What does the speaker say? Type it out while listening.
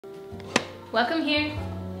Welcome here.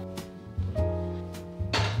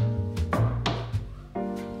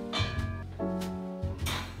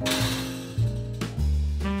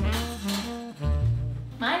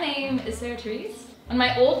 My name is Sarah Therese. On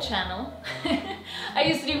my old channel, I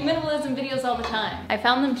used to do minimalism videos all the time. I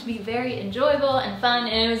found them to be very enjoyable and fun,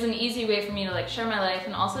 and it was an easy way for me to share my life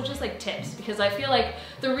and also just tips, because I feel like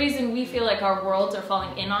the reason we feel like our worlds are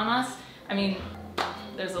falling in on us, I mean,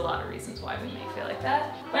 there's a lot of reasons why we may feel like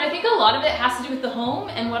that, but I think a lot of it has to do with the home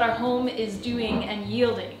and what our home is doing and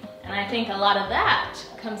yielding. And I think a lot of that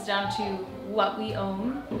comes down to what we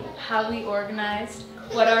own, how we organized,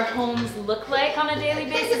 what our homes look like on a daily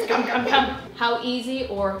basis, how easy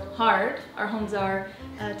or hard our homes are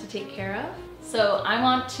to take care of. So I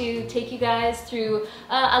want to take you guys through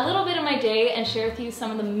a little bit of my day and share with you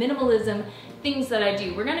some of the minimalism things that I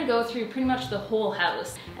do. We're gonna go through pretty much the whole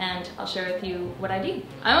house, and I'll share with you what I do.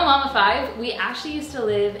 I'm a mom of 5. We actually used to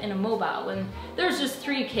live in a mobile when there was just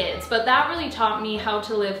 3 kids, but that really taught me how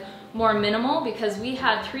to live more minimal, because we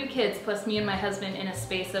had 3 kids plus me and my husband in a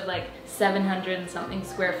space of 700 and something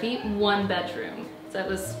square feet, 1 bedroom. So that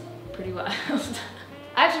was pretty wild.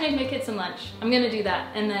 I have to make my kids some lunch. I'm gonna do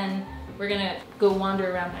that, and then we're gonna go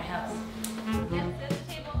wander around my house. Yep, set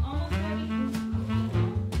the table almost ready.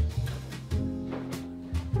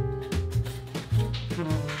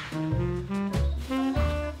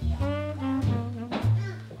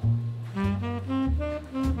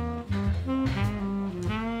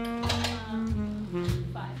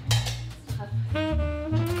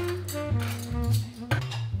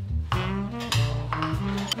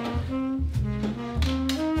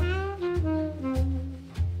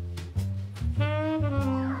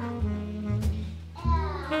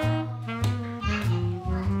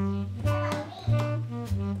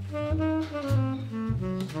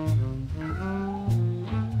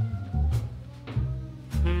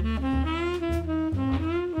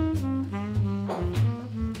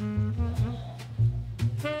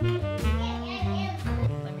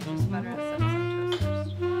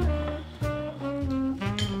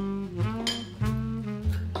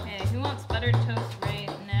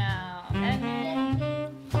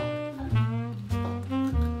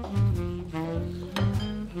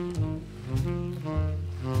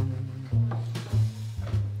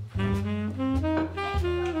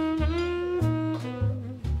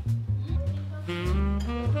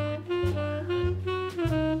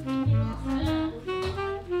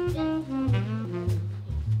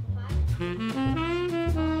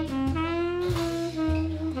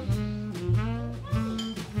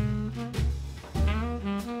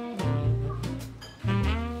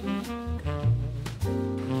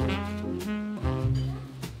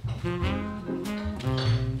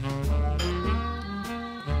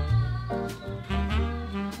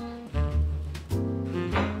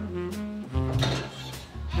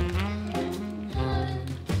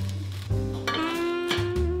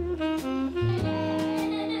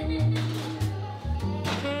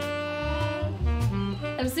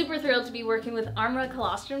 I'm super thrilled to be working with Armra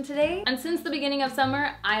Colostrum today, and since the beginning of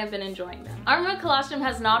summer, I have been enjoying them. Armra Colostrum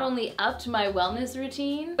has not only upped my wellness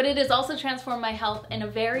routine, but it has also transformed my health in a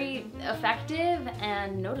very effective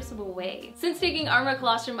and noticeable way. Since taking Armra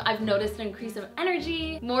Colostrum, I've noticed an increase of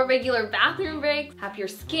energy, more regular bathroom breaks, happier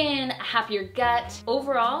skin, a happier gut.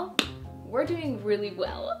 Overall, we're doing really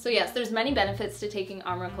well. So yes, there's many benefits to taking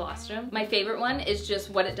Armra Colostrum. My favorite one is just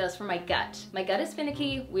what it does for my gut. My gut is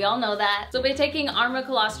finicky, we all know that. So by taking Armra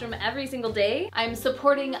Colostrum every single day, I'm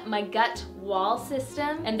supporting my gut wall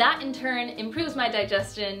system, and that in turn improves my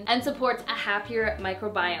digestion and supports a happier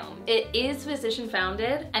microbiome. It is physician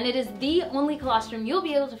founded, and it is the only colostrum you'll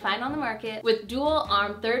be able to find on the market with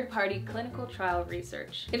dual-arm third-party clinical trial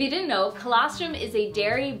research. If you didn't know, colostrum is a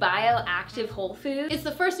dairy bioactive whole food. It's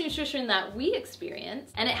the first nutrition that we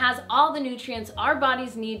experience, and it has all the nutrients our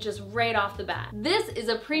bodies need just right off the bat. This is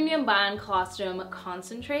a premium Bion Colostrum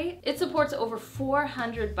concentrate. It supports over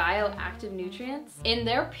 400 bioactive nutrients in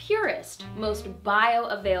their purest, most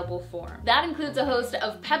bioavailable form. That includes a host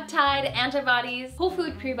of peptide antibodies, whole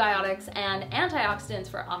food prebiotics, and antioxidants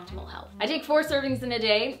for optimal health. I take 4 servings in a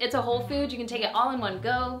day. It's a whole food. You can take it all in one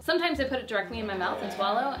go. Sometimes I put it directly in my mouth and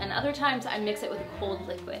swallow, and other times I mix it with a cold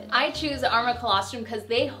liquid. I choose Armra Colostrum because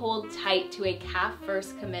they hold tight tight to a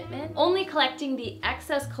calf-first commitment, only collecting the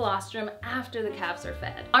excess colostrum after the calves are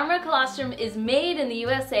fed. Armra colostrum is made in the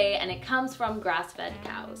USA and it comes from grass-fed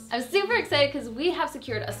cows. I'm super excited because we have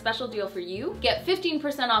secured a special deal for you. Get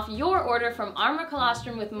 15% off your order from Armra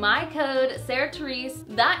colostrum with my code SarahTherese.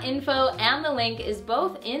 That info and the link is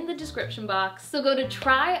both in the description box. So go to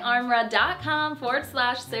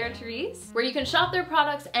tryarmra.com/SarahTherese where you can shop their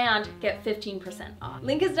products and get 15% off.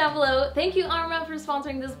 Link is down below. Thank you, Armra, for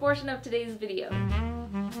sponsoring this portion of today's video.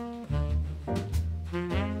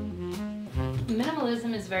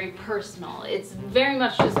 Minimalism is very personal. It's very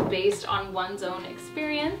much just based on one's own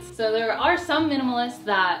experience. So there are some minimalists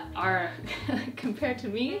that are, compared to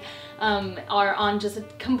me, are on just a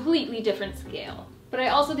completely different scale. But I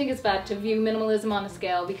also think it's bad to view minimalism on a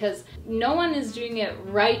scale because no one is doing it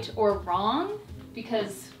right or wrong,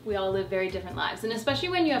 because we all live very different lives. And especially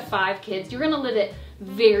when you have 5 kids, you're gonna live it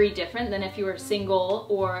very different than if you were single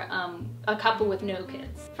or a couple with no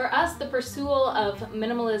kids. For us, the pursuit of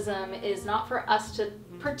minimalism is not for us to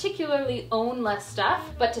particularly own less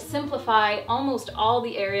stuff, but to simplify almost all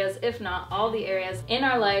the areas, if not all the areas in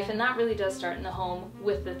our life, and that really does start in the home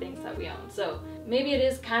with the things that we own. So maybe it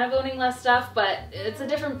is kind of owning less stuff, but it's a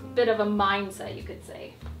different bit of a mindset, you could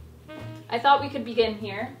say. I thought we could begin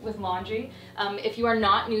here with laundry. If you are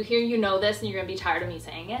not new here, you know this and you're gonna be tired of me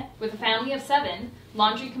saying it. With a family of 7,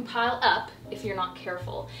 laundry can pile up if you're not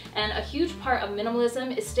careful. And a huge part of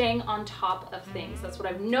minimalism is staying on top of things. That's what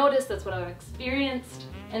I've noticed, that's what I've experienced.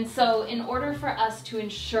 And so in order for us to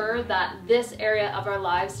ensure that this area of our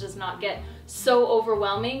lives does not get so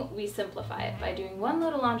overwhelming, we simplify it by doing one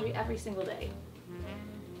load of laundry every single day.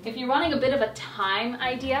 If you're wanting a bit of a time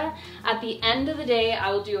idea, at the end of the day,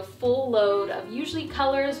 I will do a full load of usually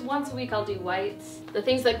colors. Once a week, I'll do whites. The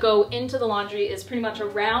things that go into the laundry is pretty much a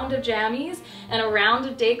round of jammies and a round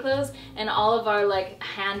of day clothes and all of our like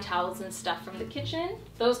hand towels and stuff from the kitchen.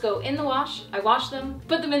 Those go in the wash. I wash them,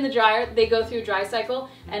 put them in the dryer. They go through a dry cycle.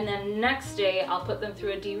 And then next day, I'll put them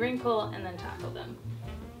through a de-wrinkle and then tackle them.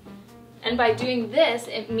 And by doing this,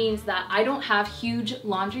 it means that I don't have huge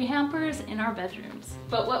laundry hampers in our bedrooms.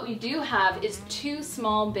 But what we do have is 2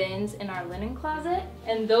 small bins in our linen closet,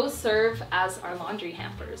 and those serve as our laundry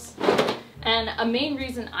hampers. And a main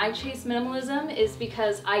reason I chase minimalism is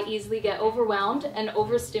because I easily get overwhelmed and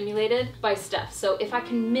overstimulated by stuff. So if I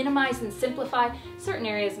can minimize and simplify certain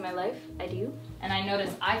areas of my life, I do. And I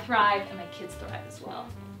notice I thrive and my kids thrive as well.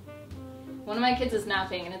 One of my kids is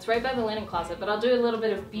napping and it's right by the linen closet, but I'll do a little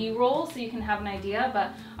bit of B-roll so you can have an idea.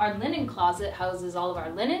 But our linen closet houses all of our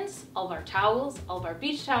linens, all of our towels, all of our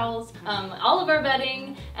beach towels, all of our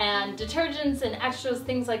bedding and detergents and extras,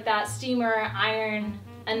 things like that, steamer, iron,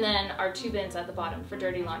 and then our 2 bins at the bottom for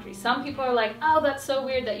dirty laundry. Some people are like, oh, that's so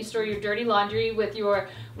weird that you store your dirty laundry with your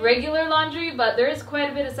regular laundry, but there is quite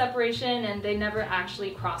a bit of separation and they never actually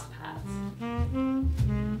cross paths.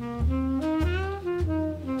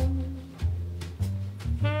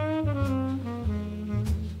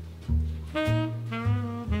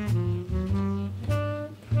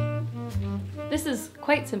 This is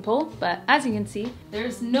quite simple, but as you can see,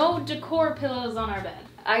 there's no decor pillows on our bed.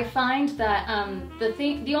 I find that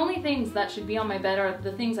the only things that should be on my bed are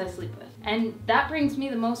the things I sleep with. And that brings me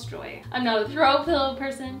the most joy. I'm not a throw pillow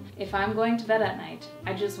person. If I'm going to bed at night,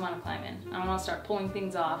 I just want to climb in. I don't want to start pulling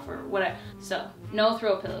things off or whatever. So no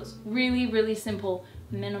throw pillows. Really, really simple,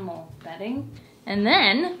 minimal bedding. And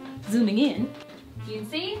then, zooming in, you can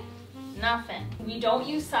see nothing. We don't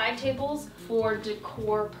use side tables for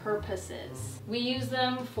decor purposes. We use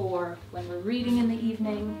them for when we're reading in the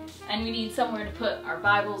evening and we need somewhere to put our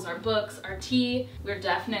Bibles, our books, our tea. We're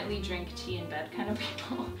definitely drink tea in bed kind of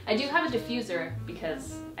people. I do have a diffuser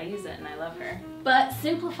because I use it and I love her. But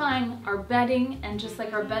simplifying our bedding and just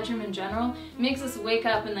like our bedroom in general makes us wake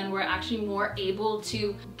up and then we're actually more able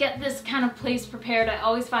to get this kind of place prepared. I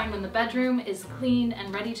always find when the bedroom is clean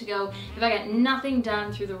and ready to go, if I get nothing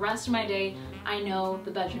done through the rest of my day, I know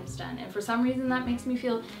the bedroom's done. And for some reason that makes me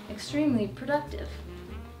feel extremely productive.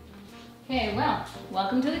 Okay, well,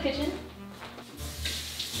 welcome to the kitchen.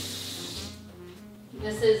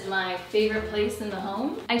 This is my favorite place in the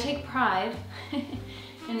home. I take pride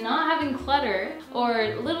in not having clutter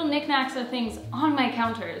or little knickknacks of things on my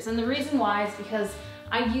counters. And the reason why is because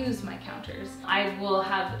I use my counters. I will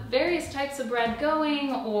have various types of bread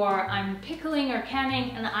going, or I'm pickling or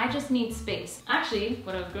canning, and I just need space. Actually,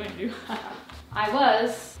 what I was going to do, I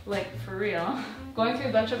was, like for real, going through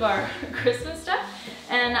a bunch of our Christmas stuff,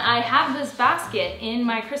 and I have this basket in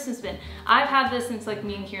my Christmas bin. I've had this since like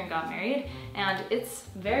me and Kieran got married, and it's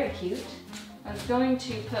very cute. I was going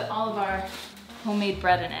to put all of our homemade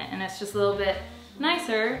bread in it, and it's just a little bit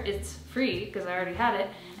nicer, it's free because I already had it,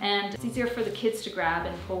 and it's easier for the kids to grab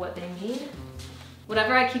and pull what they need.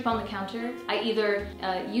 Whatever I keep on the counter, I either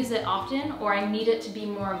use it often or I need it to be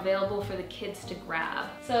more available for the kids to grab.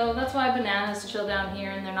 So that's why bananas chill down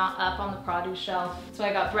here and they're not up on the produce shelf. So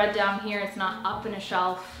I got bread down here, it's not up in a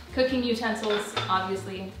shelf. Cooking utensils,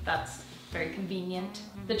 obviously, that's very convenient.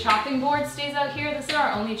 The chopping board stays out here. This is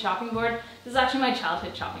our only chopping board. This is actually my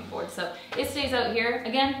childhood chopping board, so it stays out here.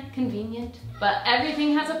 Again, convenient, but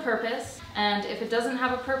everything has a purpose, and if it doesn't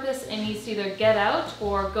have a purpose, it needs to either get out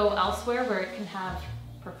or go elsewhere where it can have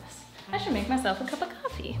purpose. I should make myself a cup of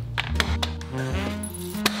coffee.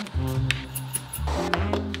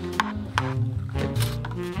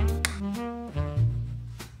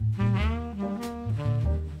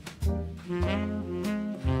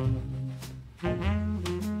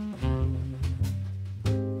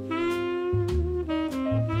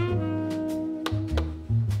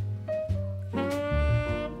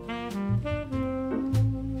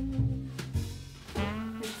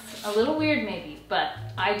 A little weird maybe, but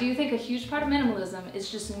I do think a huge part of minimalism is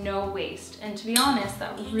just no waste. And to be honest,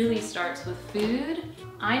 that really starts with food.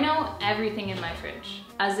 I know everything in my fridge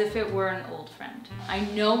as if it were an old friend. I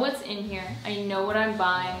know what's in here, I know what I'm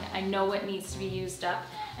buying, I know what needs to be used up,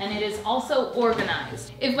 and it is also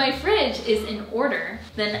organized. If my fridge is in order,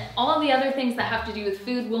 then all the other things that have to do with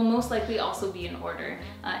food will most likely also be in order.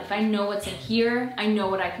 If I know what's in here, I know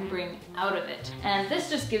what I can bring out of it. And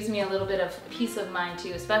this just gives me a little bit of peace of mind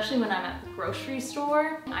too, especially when I'm at the grocery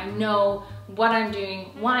store. I know what I'm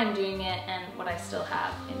doing, why I'm doing it, and what I still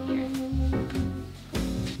have in here.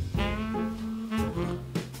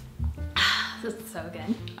 This is so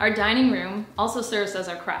good. Our dining room also serves as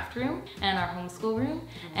our craft room and our homeschool room,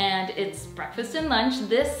 and it's breakfast and lunch.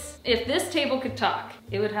 If this table could talk,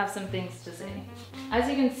 it would have some things to say. As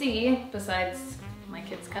you can see, besides my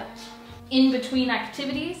kids' cups, in between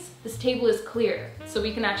activities, this table is clear, so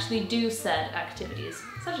we can actually do said activities,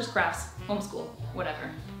 such as crafts, homeschool,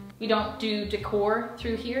 whatever. We don't do decor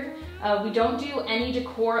through here. We don't do any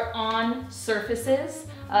decor on surfaces,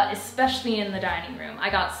 especially in the dining room.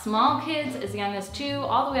 I got small kids as young as 2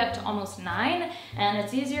 all the way up to almost 9, and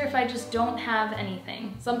it's easier if I just don't have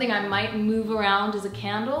anything. Something I might move around is a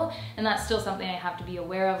candle, and that's still something I have to be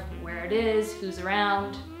aware of, where it is, who's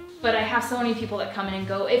around. But I have so many people that come in and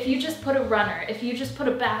go, if you just put a runner, if you just put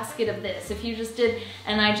a basket of this, if you just did,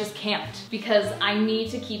 and I just can't, because I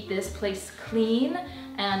need to keep this place clean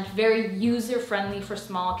and very user-friendly for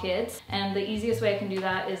small kids. And the easiest way I can do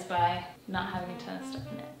that is by not having a ton of stuff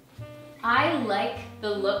in it. I like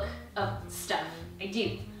the look of stuff. I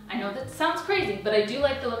do. I know that sounds crazy, but I do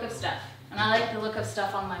like the look of stuff. And I like the look of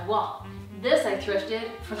stuff on my wall. This I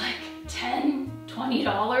thrifted for like $10,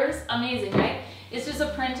 $20. Amazing, right? It's just a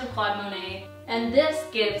print of Claude Monet, and this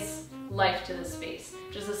gives life to the space.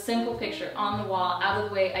 Just a simple picture on the wall, out of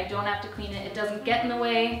the way. I don't have to clean it. It doesn't get in the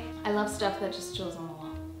way. I love stuff that just chills on the wall.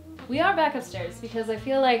 We are back upstairs because I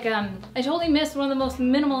feel like I totally missed one of the most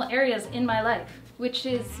minimal areas in my life, which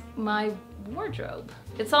is my wardrobe.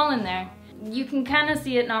 It's all in there. You can kind of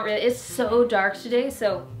see it, not really. It's so dark today,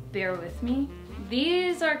 so bear with me.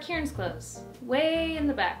 These are Kieran's clothes, way in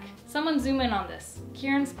the back. Someone zoom in on this.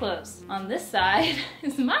 Kieran's clothes. On this side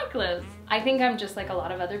is my clothes. I think I'm just like a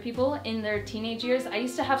lot of other people in their teenage years. I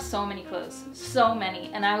used to have so many clothes, so many,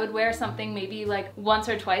 and I would wear something maybe like once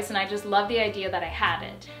or twice, and I just loved the idea that I had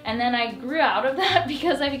it. And then I grew out of that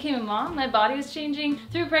because I became a mom. My body was changing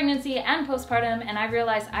through pregnancy and postpartum, and I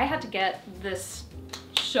realized I had to get this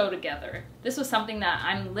show together. This was something that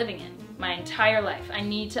I'm living in my entire life. I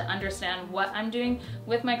need to understand what I'm doing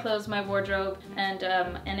with my clothes, my wardrobe, and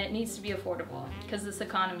it needs to be affordable because this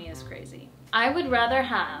economy is crazy. I would rather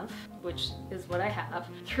have, which is what I have,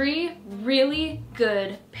 3 really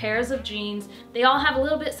good pairs of jeans. They all have a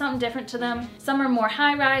little bit something different to them. Some are more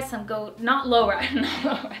high-rise, some go not lower, not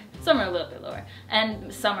lower. Some are a little bit lower,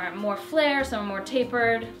 and some are more flare, some are more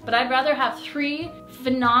tapered. But I'd rather have 3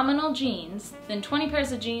 phenomenal jeans than 20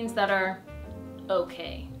 pairs of jeans that are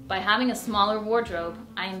okay. By having a smaller wardrobe,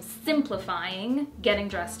 I'm simplifying getting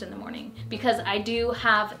dressed in the morning because I do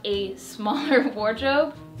have a smaller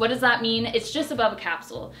wardrobe. What does that mean? It's just above a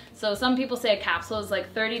capsule. So some people say a capsule is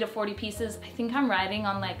like 30 to 40 pieces. I think I'm riding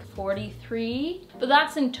on like 43, but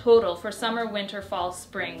that's in total for summer, winter, fall,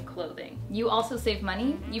 spring clothing. You also save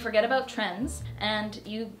money, you forget about trends, and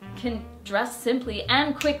you can dress simply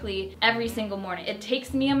and quickly every single morning. It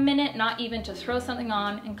takes me a minute, not even to throw something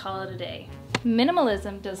on and call it a day.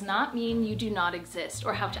 Minimalism does not mean you do not exist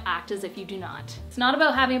or have to act as if you do not. It's not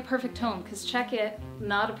about having a perfect home, because check it,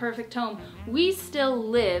 not a perfect home. We still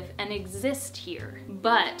live and exist here,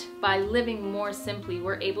 but by living more simply,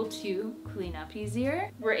 we're able to clean up easier,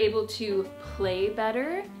 we're able to play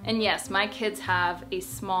better, and yes, my kids have a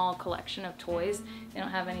small collection of toys. They don't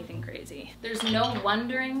have anything crazy. There's no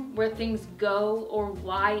wondering where things go or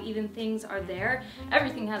why even things are there.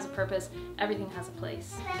 Everything has a purpose, everything has a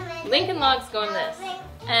place. Lincoln Logs go in this.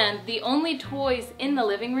 And the only toys in the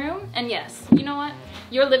living room, and yes, you know what?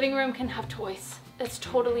 Your living room can have toys. It's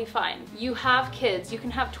totally fine. You have kids, you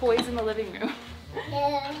can have toys in the living room.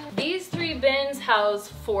 These 3 bins house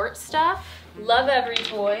fort stuff, Love Every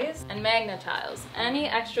toys, and Magna tiles. Any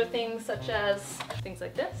extra things such as things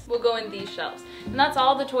like this will go in these shelves. And that's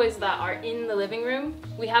all the toys that are in the living room.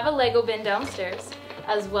 We have a Lego bin downstairs,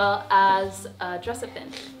 as well as a dress-up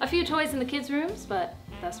bin. A few toys in the kids' rooms, but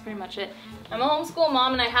that's pretty much it. I'm a homeschool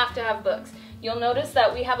mom and I have to have books. You'll notice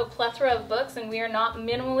that we have a plethora of books and we are not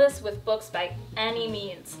minimalist with books by any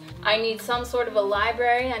means. I need some sort of a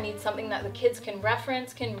library. I need something that the kids can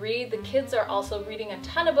reference, can read. The kids are also reading a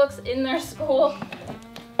ton of books in their school.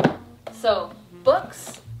 So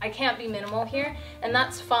books, I can't be minimal here, and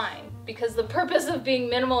that's fine because the purpose of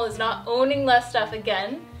being minimal is not owning less stuff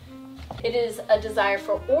again. It is a desire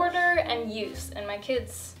for order and use, and my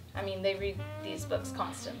kids, I mean, they read these books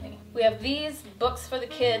constantly. We have these books for the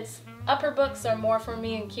kids. Upper books are more for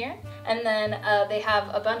me and Kieran. And then they have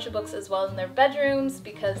a bunch of books as well in their bedrooms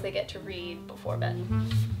because they get to read before bed.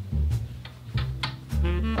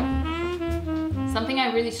 Something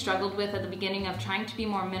I really struggled with at the beginning of trying to be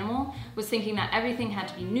more minimal was thinking that everything had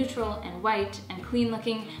to be neutral and white and clean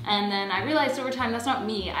looking, and then I realized over time that's not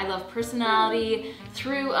me. I love personality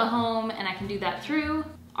through a home, and I can do that through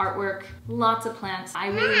artwork, lots of plants. I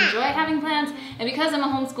really enjoy having plants, and because I'm a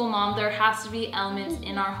homeschool mom, there has to be elements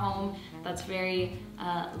in our home that's very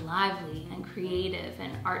lively and creative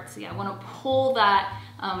and artsy. I want to pull that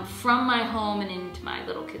from my home and into my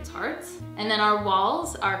little kids' hearts. And then our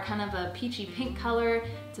walls are kind of a peachy pink color.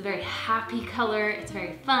 It's a very happy color. It's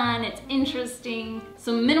very fun. It's interesting.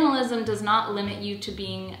 So minimalism does not limit you to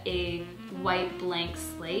being a white blank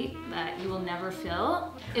slate that you will never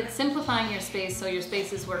fill. It's simplifying your space so your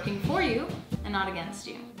space is working for you and not against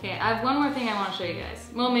you. Okay, I have one more thing I want to show you guys.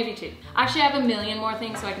 Well, maybe 2. Actually, I have a million more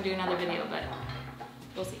things so I can do another video, but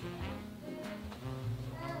we'll see.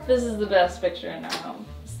 This is the best picture in our home.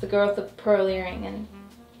 It's the girl with the pearl earring and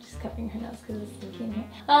she's cupping her nose because it's stinky in here.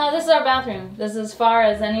 This is our bathroom. This is as far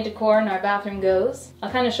as any decor in our bathroom goes. I'll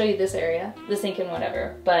kind of show you this area, the sink and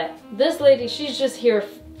whatever, but this lady, she's just here.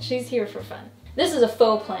 She's here for fun. This is a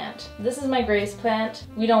faux plant. This is my Grace plant.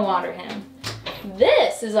 We don't water him.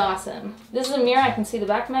 This is awesome. This is a mirror. I can see the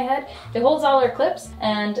back of my head. It holds all our clips,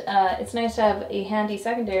 and it's nice to have a handy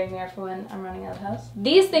secondary mirror for when I'm running out of the house.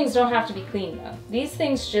 These things don't have to be cleaned though. These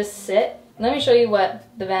things just sit. Let me show you what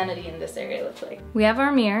the vanity in this area looks like. We have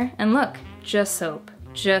our mirror, and look, just soap.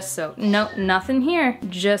 Just soap. No, nothing here,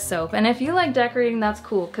 just soap. And if you like decorating, that's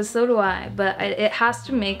cool, because so do I, but it has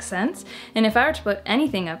to make sense. And if I were to put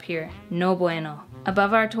anything up here, no bueno.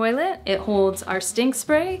 Above our toilet, it holds our stink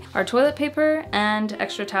spray, our toilet paper, and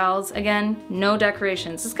extra towels. Again, no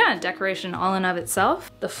decorations. It's kind of decoration all in of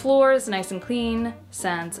itself. The floor is nice and clean,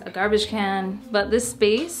 sans a garbage can, but this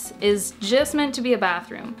space is just meant to be a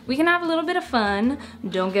bathroom. We can have a little bit of fun,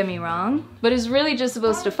 don't get me wrong, but it's really just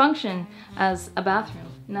supposed to function as a bathroom,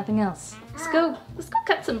 nothing else. Let's go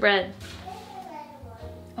cut some bread.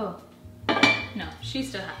 Oh, no, she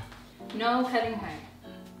still has. No cutting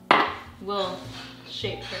her. We'll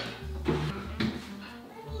shape her.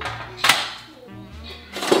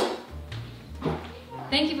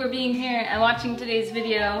 Thank you for being here and watching today's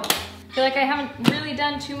video. I feel like I haven't really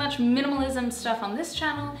done too much minimalism stuff on this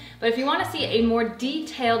channel, but if you want to see a more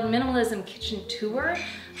detailed minimalism kitchen tour,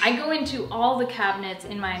 I go into all the cabinets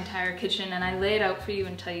in my entire kitchen and I lay it out for you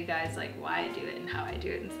and tell you guys like why I do it and how I do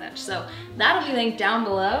it and such. So that'll be linked down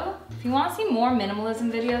below. If you want to see more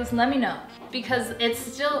minimalism videos, let me know, because it's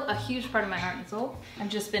still a huge part of my heart and soul. I've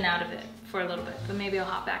just been out of it for a little bit, but maybe I'll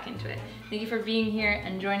hop back into it. Thank you for being here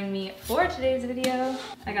and joining me for today's video.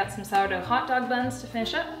 I got some sourdough hot dog buns to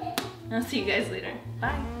finish up. I'll see you guys later.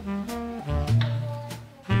 Bye.